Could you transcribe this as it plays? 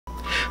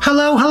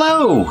Hello,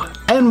 hello,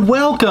 and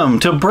welcome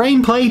to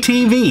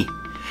BrainPlayTV.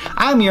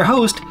 I'm your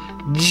host,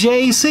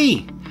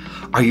 JC.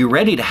 Are you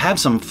ready to have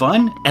some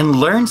fun and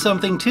learn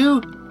something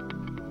too?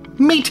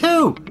 Me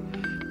too!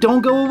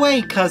 Don't go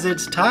away, 'cause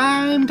it's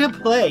time to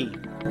play.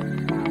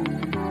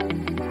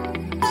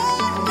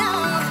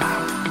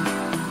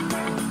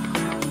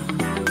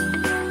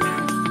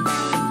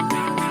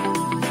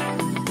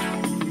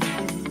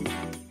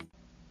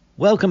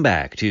 Welcome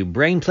back to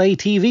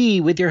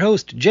BrainPlayTV with your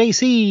host,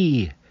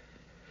 JC.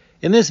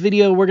 In this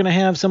video, we're going to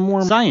have some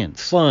more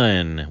science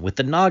fun with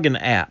the Noggin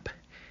app.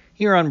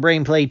 Here on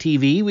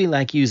BrainPlayTV, we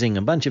like using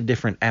a bunch of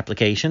different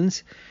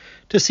applications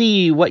to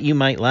see what you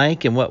might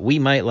like and what we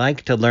might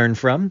like to learn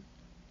from.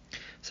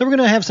 So we're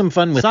going to have some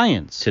fun with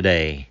science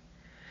today.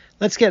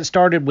 Let's get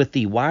started with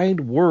the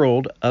wide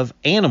world of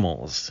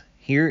animals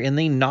here in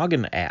the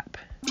Noggin app.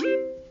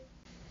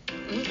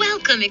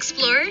 Welcome,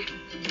 explorer.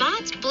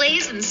 Bot,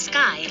 Blaze, and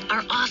Skye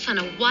are off on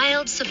a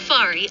wild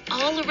safari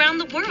all around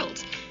the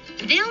world.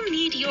 They'll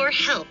need your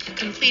help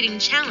completing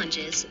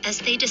challenges as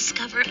they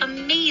discover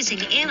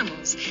amazing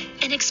animals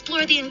and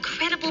explore the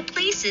incredible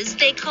places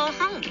they call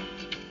home.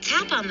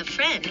 Tap on the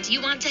friend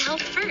you want to help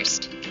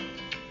first.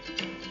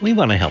 We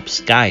want to help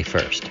Skye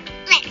first.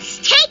 Let's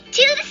take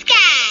to the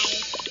sky!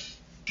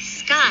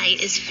 Skye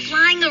is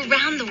flying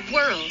around the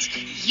world.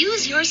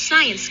 Use your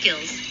science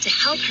skills to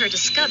help her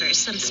discover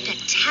some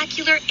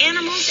spectacular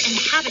animals and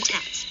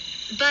habitats.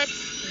 But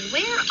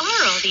where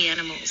are all the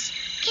animals?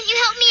 Can you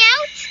help me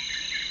out?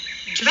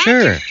 Drag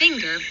your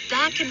finger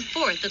back and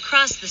forth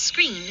across the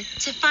screen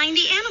to find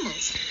the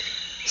animals.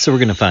 So we're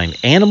going to find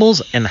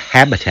animals and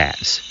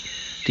habitats.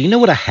 Do you know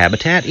what a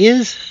habitat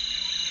is?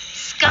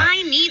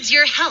 Skye needs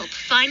your help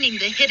finding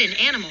the hidden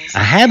animals.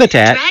 A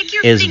habitat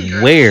is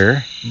finger.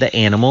 where the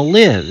animal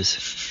lives.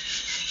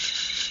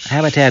 A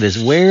habitat is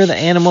where the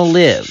animal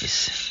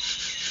lives.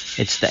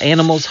 It's the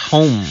animal's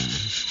home.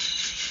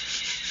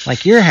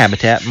 Like your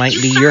habitat might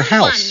be your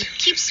house.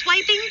 Keep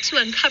swiping to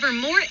uncover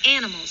more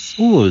animals.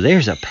 Ooh,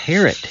 there's a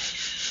parrot.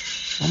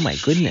 Oh my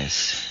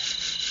goodness.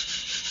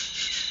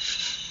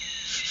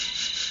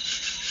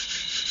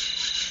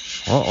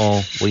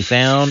 Uh-oh, we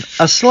found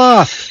a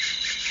sloth.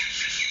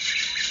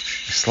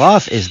 A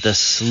sloth is the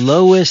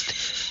slowest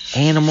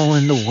animal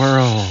in the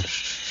world.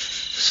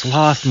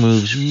 Sloth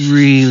moves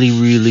really,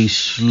 really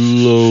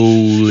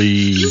slowly.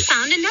 You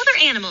found another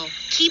animal.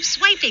 Keep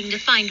swiping to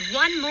find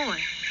one more.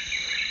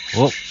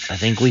 Oh, I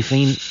think we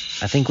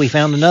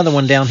found another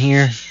one down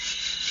here.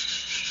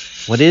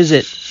 What is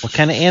it? What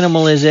kind of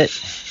animal is it?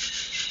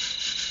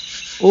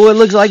 Oh, it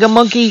looks like a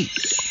monkey.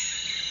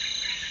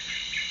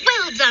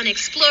 Well done,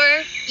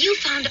 explorer. You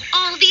found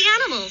all the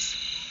animals.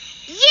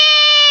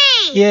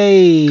 Yay!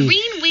 Yay!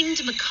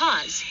 Green-winged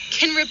macaws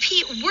can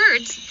repeat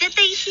words that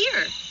they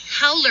hear.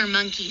 Howler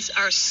monkeys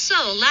are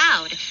so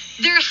loud.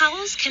 Their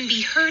howls can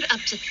be heard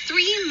up to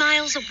 3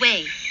 miles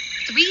away.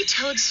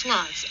 Three-toed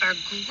sloths are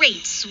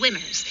great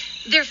swimmers.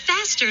 They're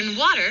faster in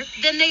water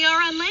than they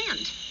are on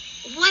land.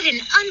 What an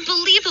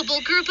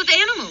unbelievable group of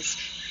animals.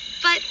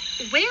 But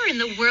where in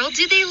the world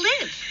do they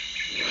live?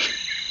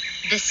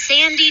 The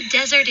sandy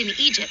desert in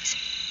Egypt,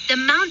 the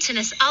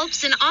mountainous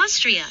Alps in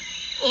Austria,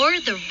 or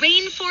the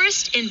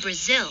rainforest in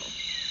Brazil.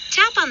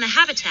 Tap on the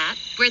habitat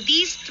where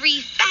these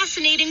three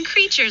fascinating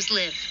creatures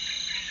live.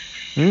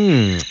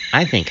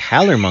 I think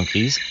howler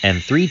monkeys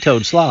and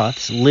three-toed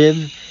sloths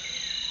live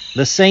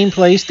the same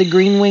place the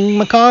green-winged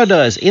macaw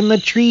does, in the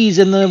trees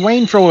in the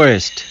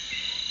rainforest.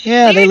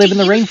 Yeah, they live in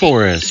the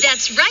rainforest.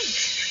 That's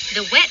right.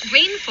 The wet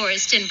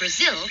rainforest in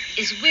Brazil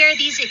is where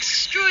these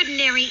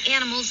extraordinary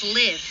animals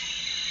live.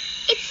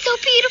 It's so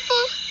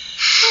beautiful.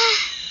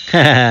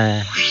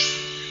 Wow,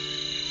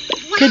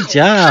 Good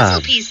job.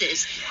 Puzzle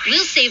pieces.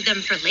 We'll save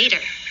them for later.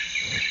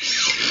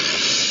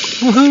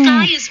 Woohoo.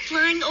 Skye is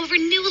flying over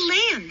new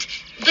land,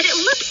 but it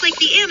looks like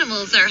the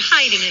animals are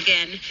hiding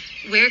again.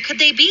 Where could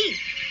they be?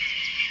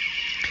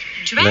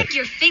 Drag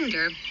your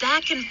finger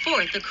back and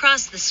forth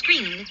across the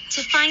screen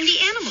to find the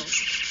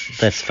animals.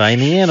 Let's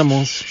find the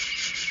animals.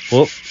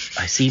 Oh,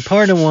 I see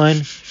part of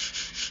one.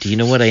 Do you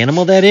know what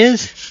animal that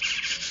is?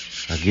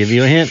 I'll give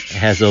you a hint. It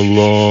has a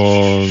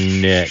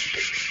long neck.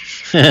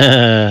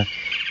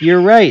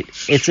 You're right.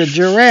 It's a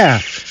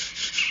giraffe.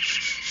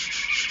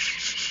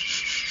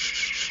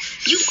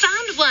 You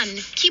found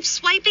one. Keep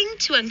swiping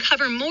to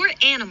uncover more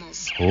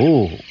animals.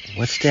 Oh,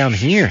 what's down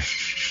here?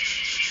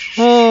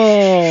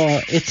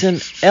 Oh, it's an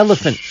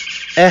elephant.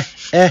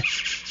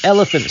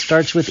 Elephant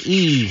starts with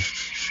E.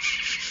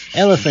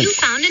 Elephant. You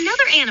found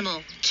another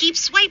animal. Keep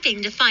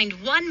swiping to find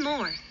one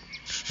more.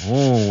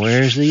 Oh,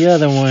 where's the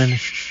other one?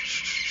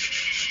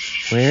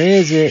 Where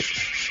is it?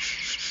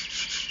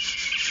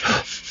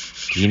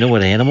 Do you know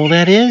what animal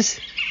that is?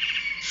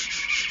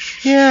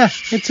 Yeah,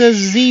 it's a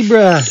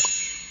zebra.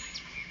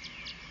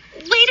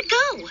 Way to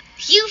go!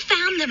 You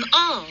found them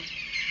all.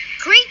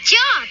 Great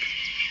job!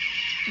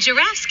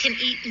 Giraffes can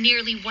eat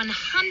nearly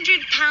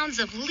 100 pounds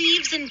of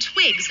leaves and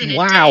twigs in a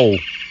Wow.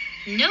 day.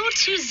 No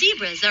two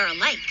zebras are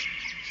alike.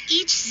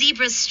 Each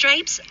zebra's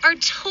stripes are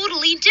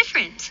totally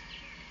different.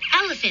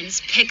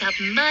 Elephants pick up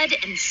mud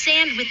and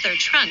sand with their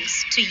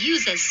trunks to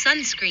use as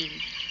sunscreen.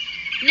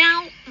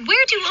 Now,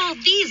 where do all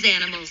these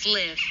animals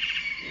live?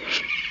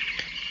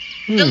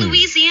 The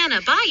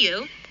Louisiana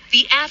Bayou,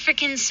 the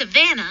African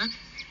savanna,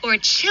 or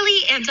chilly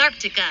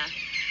Antarctica?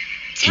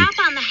 Tap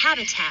on the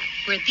habitat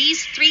where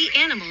these three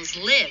animals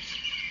live.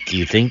 Do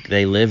you think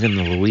they live in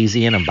the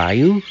Louisiana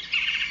Bayou?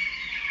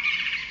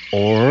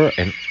 Or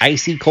an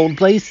icy cold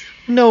place?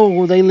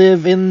 No, they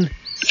live in...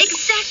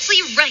 Exactly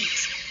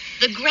right.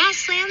 The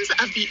grasslands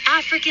of the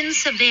African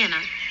savanna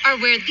are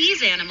where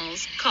these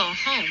animals call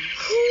home.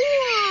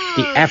 Cool.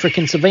 the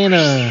African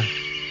savanna.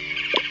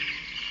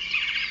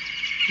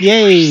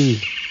 Yay!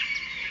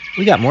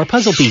 We got more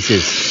puzzle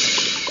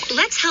pieces.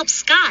 Let's help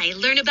Skye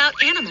learn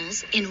about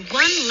animals in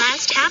one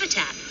last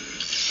habitat.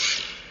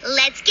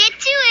 Let's get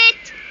to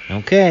it.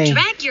 Okay.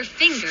 Drag your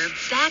finger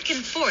back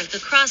and forth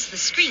across the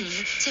screen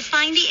to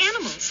find the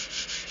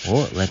animals.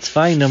 Oh, let's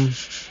find them.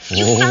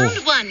 You found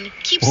one.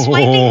 Keep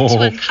swiping to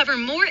uncover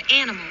more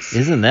animals.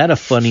 Isn't that a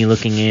funny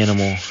looking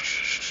animal?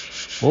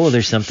 Oh,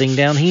 there's something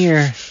down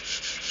here.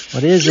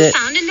 What is You it?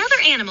 found another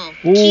animal.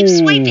 Ooh. Keep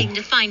swiping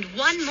to find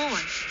one more.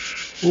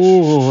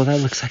 Oh, that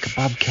looks like a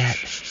bobcat.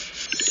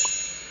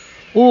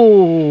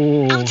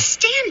 Oh.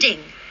 Outstanding.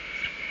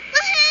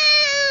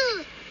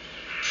 Woohoo!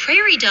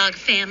 Prairie dog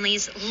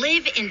families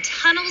live in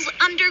tunnels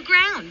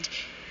underground.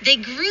 They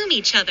groom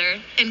each other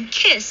and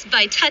kiss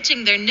by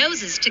touching their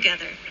noses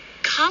together.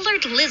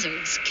 Collared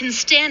lizards can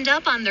stand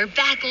up on their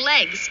back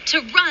legs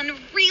to run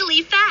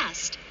really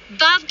fast.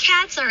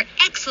 Bobcats are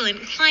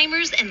excellent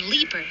climbers and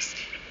leapers.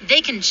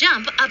 They can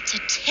jump up to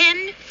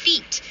 10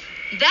 feet.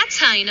 That's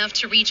high enough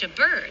to reach a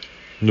bird.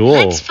 Whoa.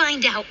 Let's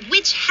find out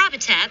which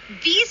habitat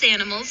these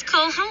animals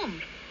call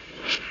home.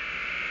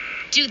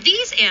 Do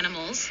these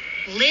animals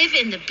live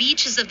in the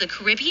beaches of the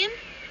Caribbean,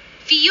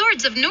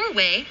 fjords of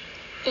Norway,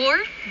 or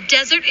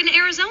desert in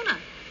Arizona?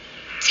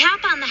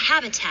 Tap on the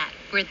habitat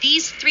where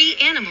these three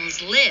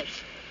animals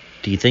live.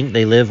 Do you think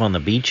they live on the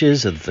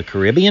beaches of the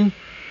Caribbean?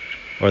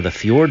 Or the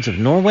fjords of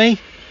Norway?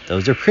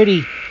 Those are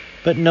pretty.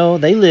 But no,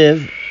 they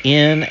live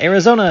in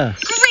Arizona.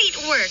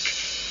 Great work!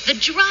 The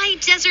dry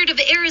desert of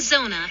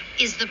Arizona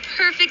is the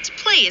perfect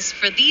place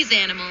for these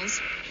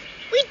animals.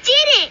 We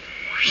did it.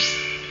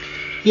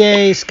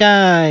 Yay,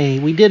 Skye!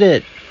 We did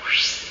it!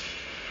 Wings.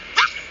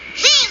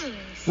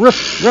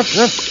 Ruff, ruff,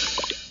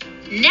 ruff!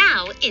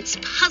 Now it's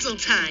puzzle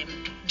time.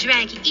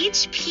 Drag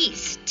each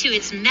piece to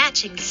its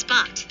matching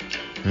spot.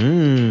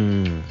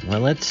 Well,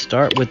 let's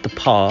start with the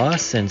paw,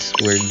 since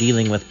we're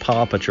dealing with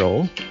Paw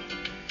Patrol.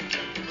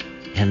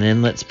 And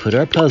then let's put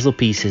our puzzle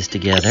pieces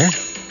together.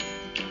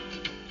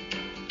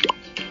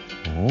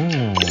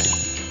 Oh.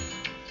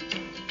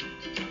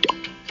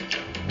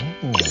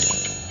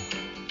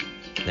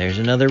 There's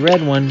another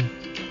red one.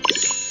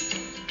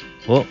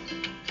 Oh,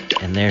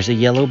 and there's a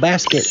yellow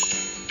basket.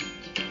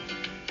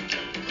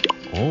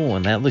 Oh,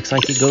 and that looks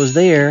like it goes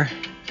there.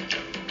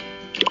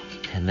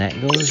 And that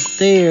goes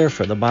there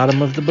for the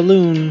bottom of the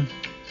balloon.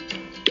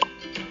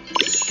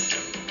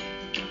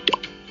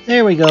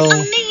 There we go.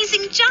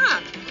 Amazing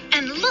job!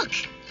 And look,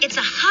 it's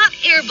a hot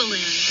air balloon.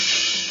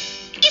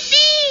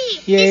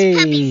 Yippee! Yay.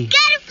 This puppy's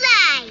gotta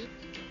fly.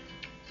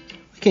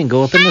 We can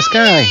go up in the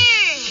sky.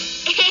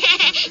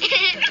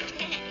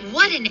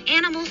 What an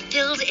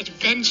animal-filled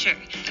adventure.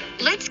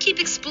 Let's keep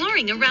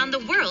exploring around the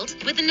world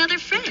with another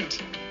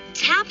friend.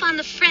 Tap on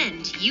the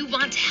friend you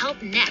want to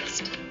help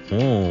next.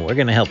 Oh, we're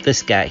going to help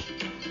this guy.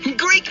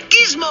 Great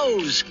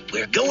gizmos!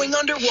 We're going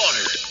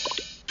underwater.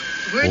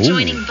 We're Ooh.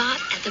 joining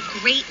Bot at the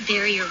Great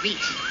Barrier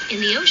Reef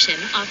in the ocean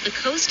off the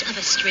coast of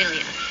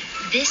Australia.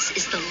 This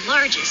is the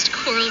largest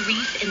coral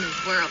reef in the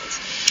world.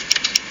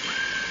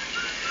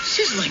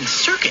 Sizzling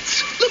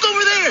circuits. Look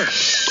over there.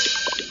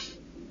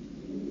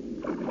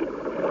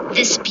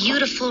 This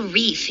beautiful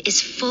reef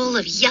is full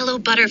of yellow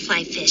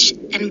butterfly fish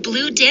and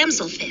blue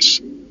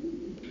damselfish.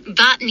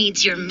 Bot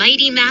needs your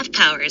mighty math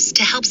powers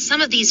to help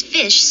some of these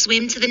fish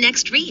swim to the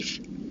next reef.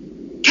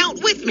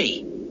 Count with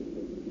me.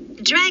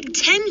 Drag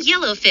 10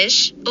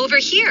 yellowfish over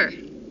here.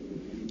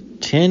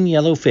 10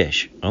 yellow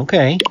fish.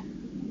 Okay.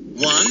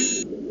 1,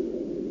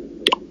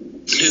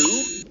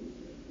 2,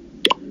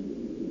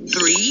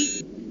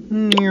 3,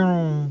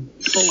 Meow.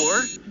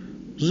 4,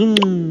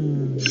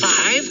 Zoom.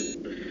 5,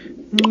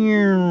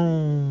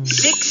 Meow.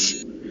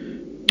 6,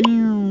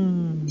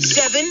 Meow.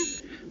 7,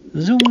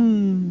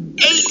 Zoom.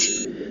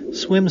 8,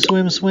 Swim,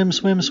 swim, swim,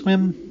 swim,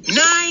 swim.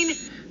 9,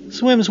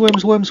 Swim, swim,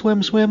 swim,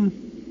 swim, swim.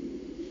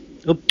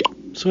 Oop.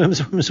 Swim,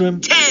 swim,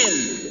 swim.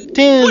 10.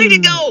 10. Way to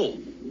go!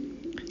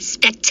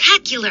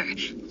 Spectacular!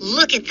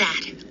 Look at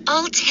that.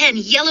 All 10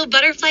 yellow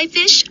butterfly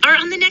fish are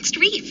on the next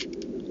reef.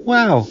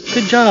 Wow.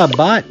 Good job,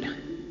 Bot. And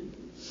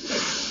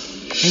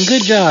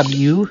good job,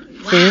 you,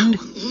 friend.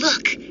 Wow,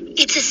 look,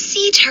 it's a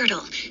sea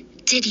turtle.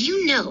 Did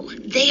you know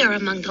they are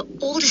among the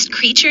oldest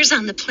creatures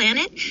on the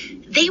planet?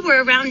 They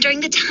were around during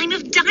the time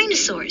of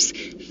dinosaurs.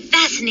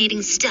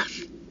 Fascinating stuff.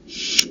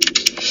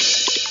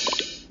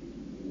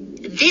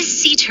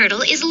 This sea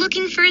turtle is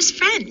looking for his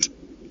friend,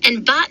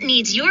 and Bot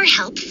needs your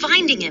help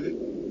finding him.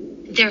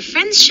 Their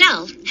friend's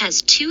shell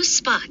has 2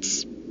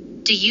 spots.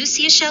 Do you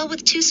see a shell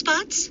with 2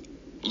 spots?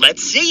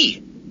 Let's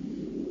see.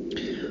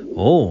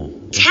 Oh,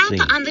 let's Tap see.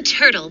 on the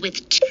turtle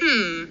with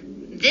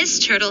This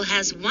turtle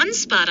has 1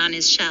 spot on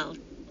his shell.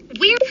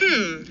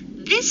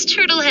 This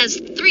turtle has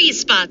 3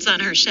 spots on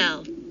her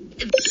shell.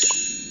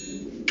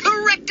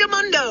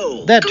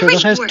 Correctamundo. That turtle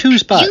Great has work. 2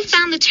 spots. You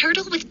found the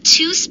turtle with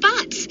 2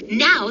 spots.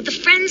 Now the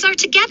friends are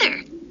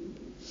together.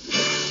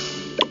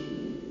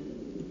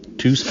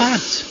 2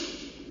 spots.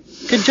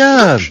 Good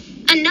job.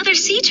 Another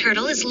sea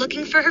turtle is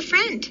looking for her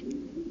friend.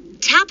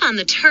 Tap on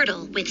the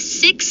turtle with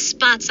 6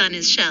 spots on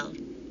his shell.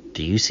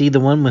 Do you see the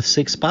one with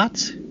 6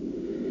 spots?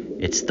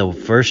 It's the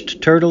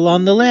first turtle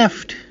on the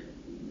left.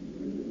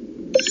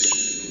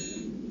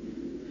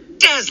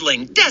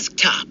 Dazzling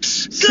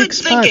desktops. Good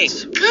 6 thinking.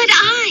 spots. Good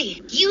eye!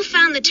 You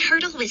found the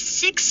turtle with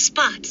 6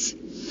 spots.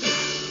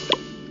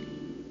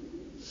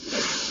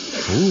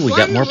 Ooh, we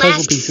got more puzzle One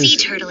last sea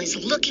pieces. turtle is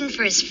looking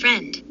for his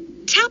friend.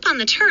 Tap on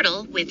the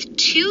turtle with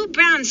 2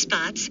 brown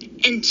spots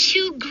and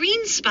 2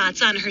 green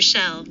spots on her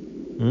shell.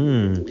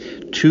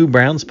 2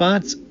 brown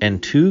spots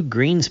and 2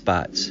 green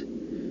spots.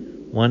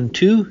 1,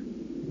 2,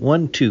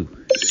 1, 2.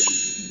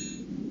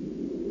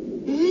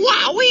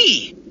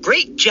 Wowee!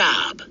 Great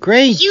job.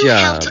 Great You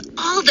job. helped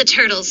all the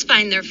turtles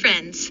find their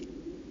friends.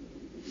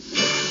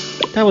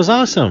 That was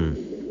awesome.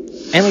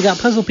 And we got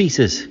puzzle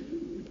pieces.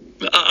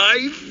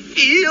 I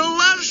feel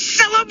a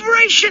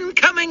celebration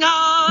coming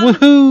on.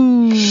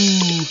 Woohoo!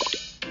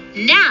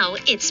 Now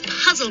it's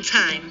puzzle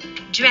time.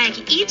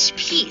 Drag each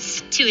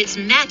piece to its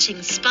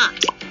matching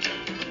spot.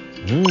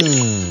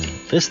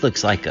 This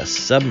looks like a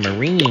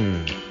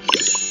submarine.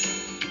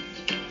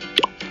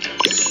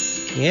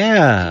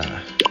 Yeah.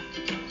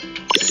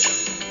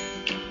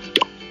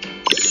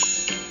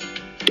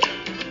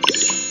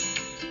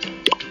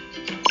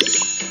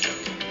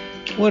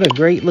 What a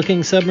great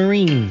looking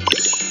submarine.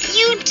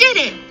 You did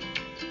it!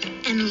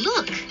 And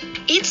look,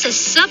 it's a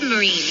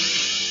submarine.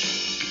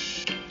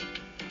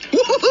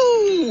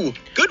 Woohoo!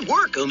 Good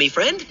work, Umi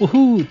friend.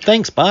 Woohoo!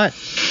 Thanks, Bot.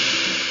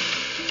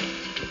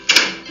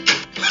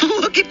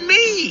 Look at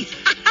me.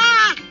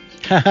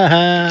 Ha ha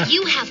ha.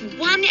 You have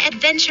 1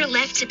 adventure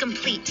left to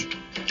complete.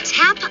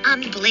 Tap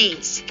on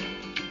Blaze.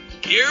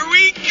 Here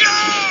we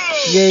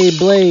go. Yay,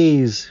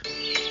 Blaze.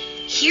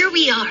 Here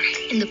we are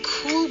in the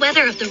cool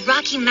weather of the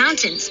Rocky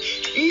Mountains.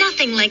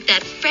 Nothing like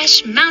that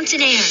fresh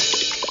mountain air.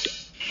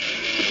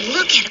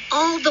 Look at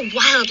all the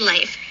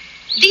wildlife.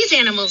 These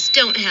animals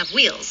don't have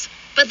wheels,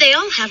 but they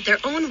all have their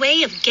own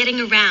way of getting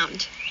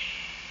around.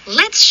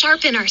 Let's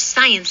sharpen our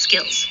science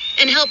skills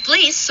and help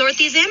Blaze sort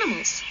these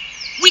animals.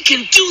 We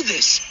can do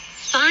this.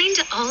 Find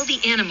all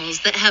the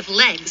animals that have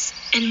legs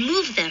and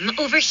move them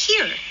over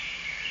here.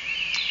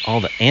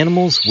 All the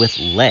animals with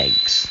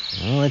legs.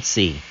 Well, let's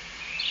see.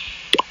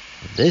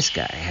 This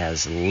guy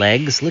has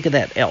legs. Look at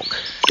that elk.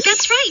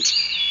 That's right.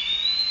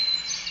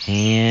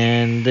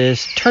 And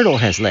this turtle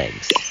has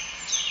legs.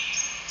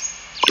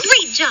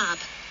 Great job.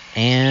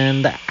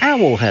 And the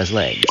owl has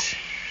legs.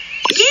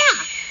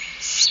 Yeah.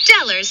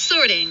 Stellar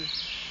sorting.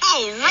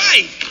 All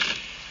right.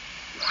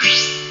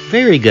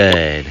 Very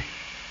good.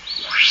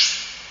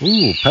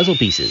 Ooh, puzzle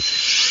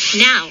pieces.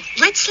 Now,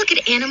 let's look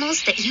at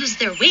animals that use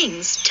their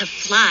wings to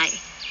fly.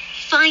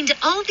 Find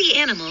all the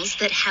animals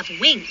that have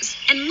wings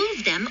and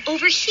move them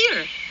over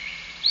here.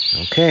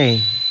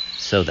 Okay,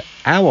 so the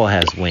owl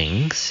has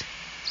wings.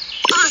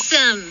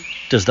 Awesome!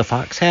 Does the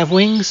fox have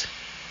wings?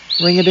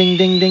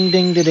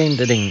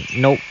 Ring-a-ding-ding-ding-ding-ding-ding.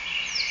 Nope.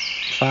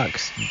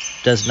 Fox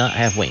does not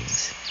have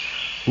wings.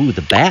 Ooh,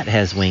 the bat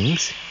has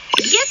wings.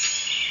 Yep.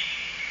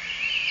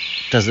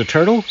 Does the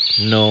turtle?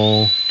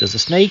 No. Does the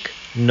snake?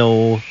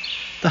 No.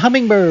 The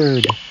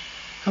hummingbird.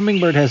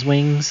 Hummingbird has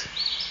wings.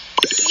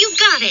 You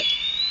got it.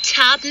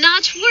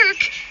 Top-notch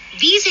work.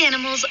 These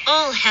animals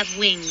all have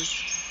wings.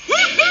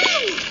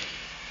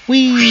 Woohoo!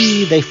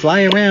 Whee! They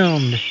fly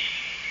around.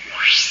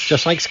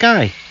 Just like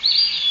Skye.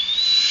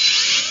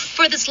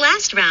 For this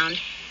last round,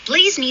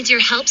 Blaze needs your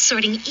help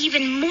sorting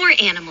even more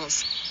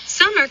animals.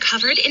 Some are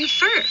covered in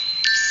fur.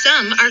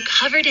 Some are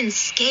covered in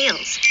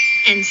scales.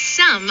 And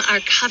some are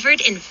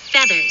covered in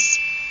feathers.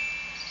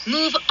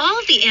 Move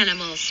all the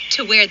animals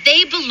to where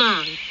they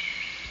belong.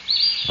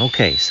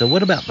 Okay, so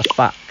what about the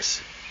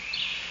fox?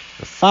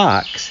 The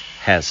fox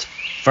has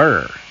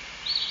fur.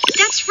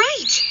 That's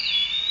right.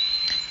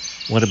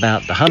 What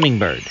about the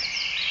hummingbird?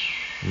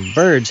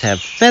 Birds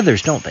have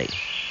feathers, don't they?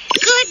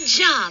 Good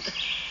job.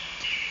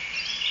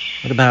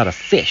 What about a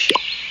fish?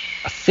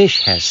 A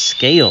fish has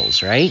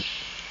scales, right?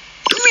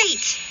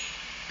 Great.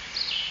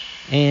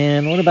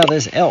 And what about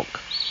this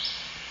elk?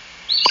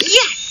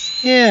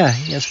 Yes. Yeah,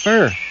 he has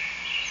fur.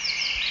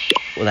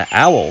 Well, the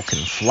owl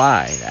can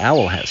fly. The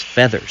owl has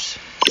feathers.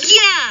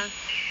 Yeah.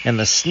 And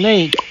the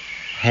snake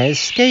has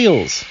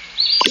scales.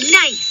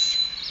 Nice.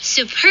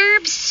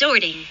 Superb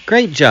sorting.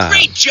 Great job.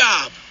 Great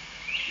job.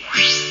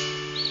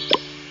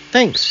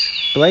 Thanks,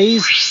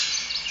 Blaze.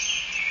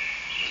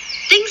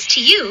 Thanks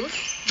to you,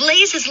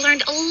 Blaze has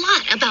learned a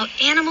lot about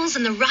animals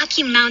in the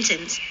Rocky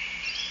Mountains.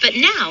 But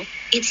now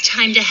it's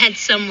time to head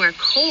somewhere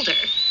colder.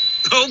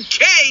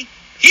 Okay,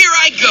 here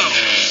I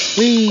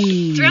go.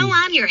 Whee! Throw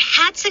on your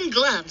hats and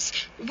gloves.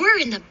 We're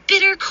in the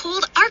bitter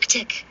cold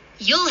Arctic.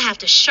 You'll have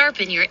to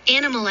sharpen your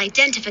animal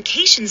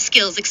identification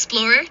skills,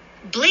 Explorer.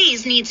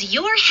 Blaze needs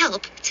your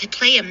help to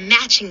play a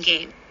matching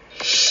game.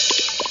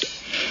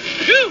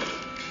 Phew!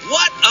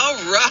 What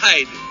a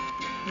ride!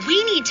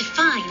 We need to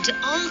find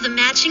all the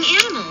matching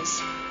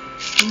animals.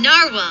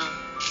 Narwhal,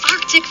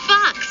 Arctic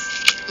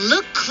fox.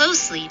 Look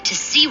closely to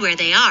see where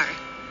they are.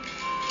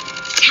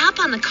 Tap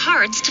on the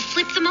cards to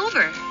flip them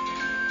over.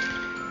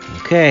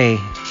 Okay,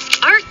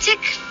 Arctic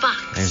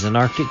fox. there's an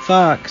Arctic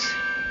fox.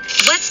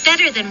 What's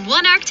better than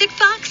one Arctic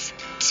fox?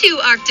 Two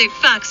Arctic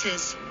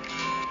foxes.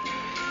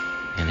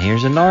 And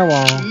here's a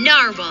narwhal.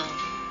 Narwhal.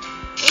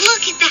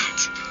 Look at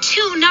that.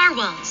 Two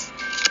narwhals.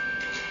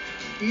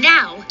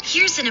 Now,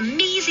 here's an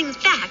amazing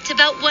fact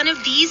about one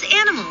of these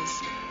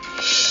animals.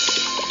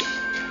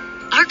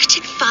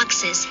 Arctic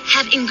foxes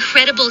have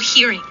incredible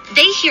hearing.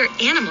 They hear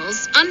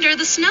animals under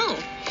the snow.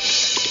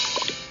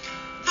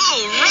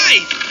 All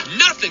right,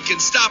 nothing can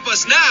stop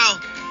us now.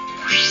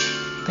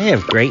 They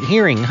have great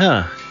hearing,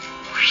 huh?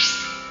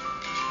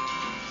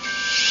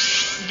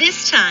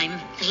 This time,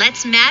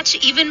 let's match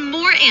even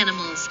more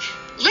animals.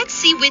 Let's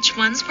see which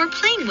ones we're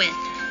playing with.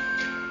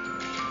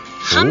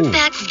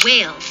 Humpback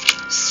whale,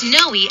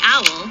 snowy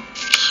owl,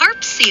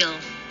 harp seal.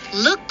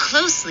 Look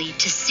closely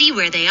to see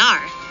where they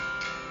are.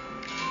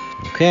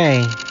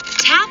 Okay,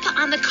 Tap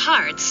on the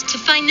cards to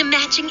find the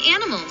matching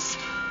animals.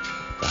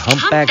 the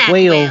humpback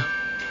whale.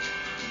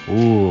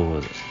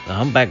 Ooh, the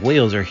humpback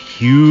whales are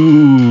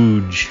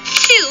huge.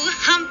 Two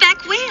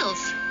humpback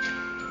whales.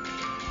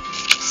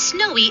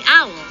 Snowy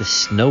owl. The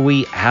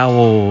snowy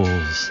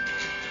owls.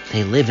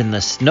 They live in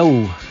the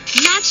snow.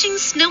 Matching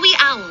snowy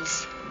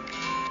owls.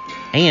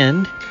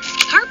 And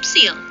Harp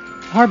seal.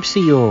 harp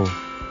seal.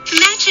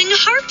 Matching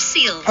harp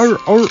seals.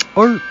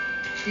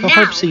 The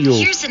harp Now, seal.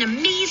 here's an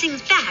amazing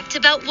fact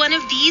about one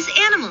of these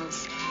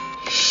animals.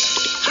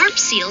 Harp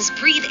seals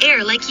breathe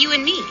air like you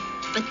and me,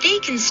 but they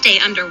can stay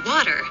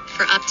underwater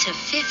for up to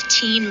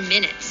 15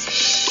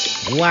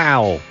 minutes.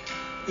 Wow,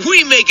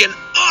 We make an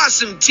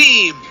awesome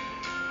team.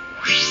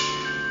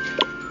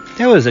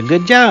 that was a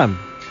good job.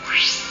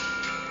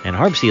 And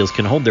harp seals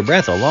can hold their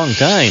breath a long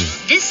time.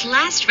 This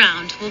last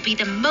round will be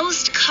the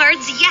most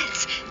cards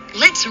yet.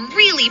 Let's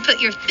really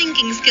put your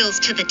thinking skills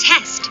to the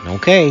test.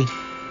 Okay,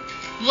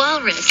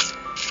 Walrus,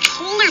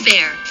 polar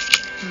bear,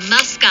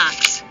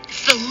 muskox,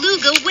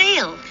 beluga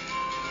whale.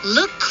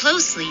 Look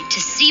closely to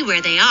see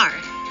where they are.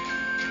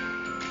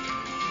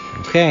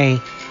 okay,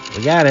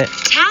 we got it.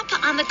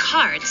 Tap on the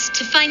cards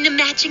to find the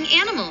matching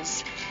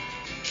animals.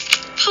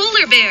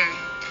 Polar bear,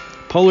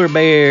 Polar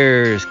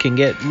bears can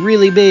get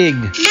really big.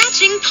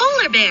 matching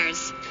polar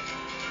bears.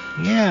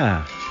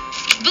 Yeah,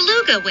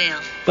 Beluga whale,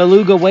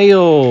 beluga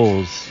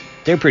whales.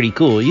 They're pretty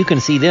cool. You can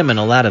see them in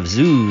a lot of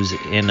zoos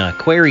and keep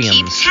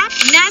aquariums. tap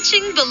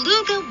matching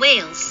beluga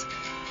whales.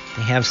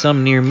 They have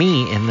some near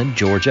me in the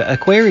Georgia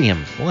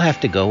Aquarium. We'll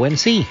have to go and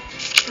see.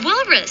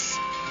 Walrus,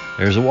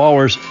 There's a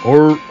walrus.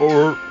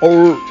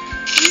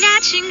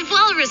 matching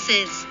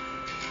walruses.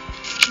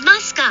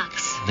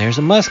 Muskox, There's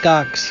a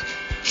muskox.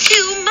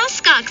 two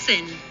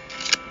muskoxen.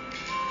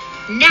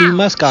 Now, Two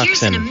muskoxen.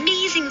 here's an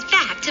amazing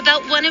fact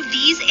about one of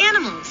these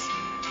animals.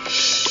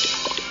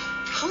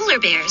 Polar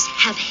bears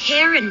have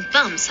hair and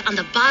bumps on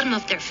the bottom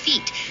of their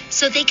feet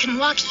so they can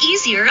walk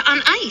easier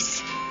on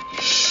ice.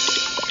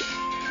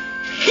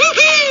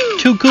 Woohoo!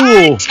 Too cool.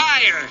 High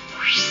tire.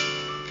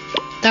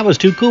 That was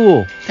too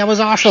cool. That was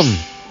awesome.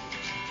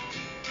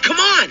 Come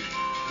on.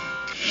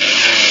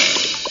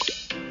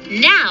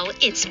 Now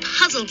it's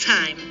puzzle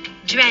time.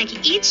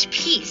 Drag each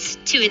piece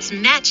to its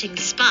matching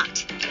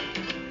spot.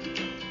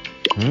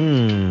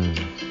 Hmm.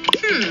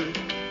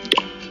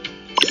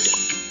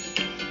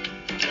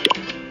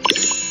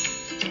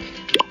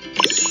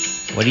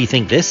 What do you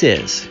think this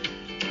is?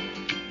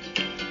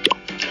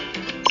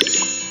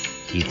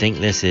 Do you think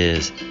this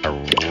is a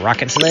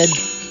rocket sled?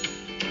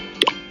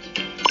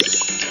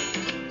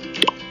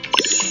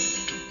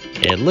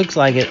 It looks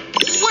like it.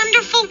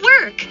 Wonderful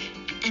work.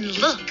 And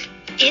look,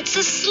 it's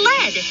a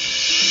sled.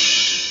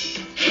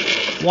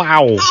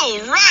 Wow. All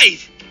right.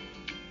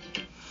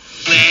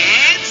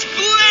 Let's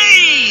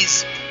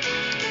blaze.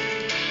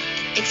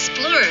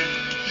 Explorer,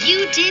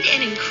 you did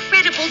an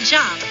incredible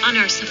job on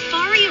our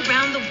safari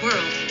around the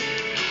world.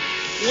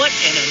 What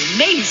an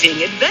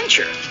amazing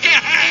adventure!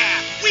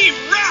 We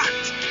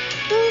rocked.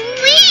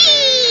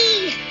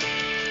 Whee!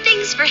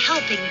 Thanks for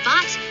helping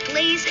Bots,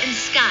 Blaze, and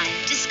Skye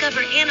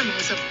discover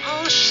animals of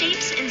all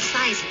shapes and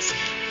sizes.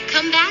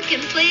 Come back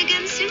and play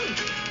again soon.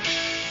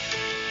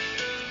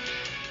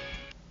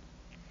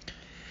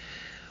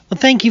 Well,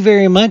 thank you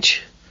very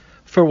much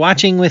for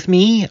watching with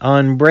me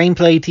on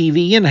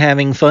BrainPlayTV and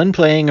having fun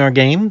playing our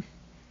game.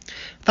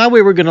 Thought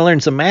we were going to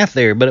learn some math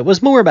there, but it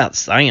was more about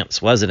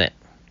science, wasn't it?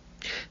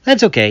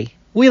 That's okay.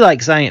 We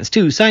like science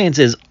too. Science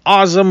is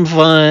awesome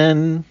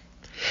fun.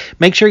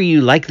 Make sure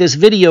you like this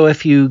video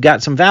if you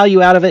got some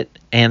value out of it,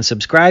 and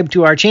subscribe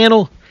to our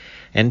channel.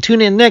 And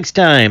tune in next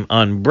time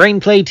on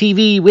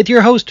BrainPlayTV with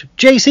your host,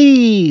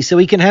 JC, so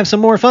we can have some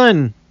more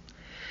fun.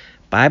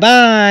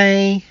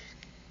 Bye-bye.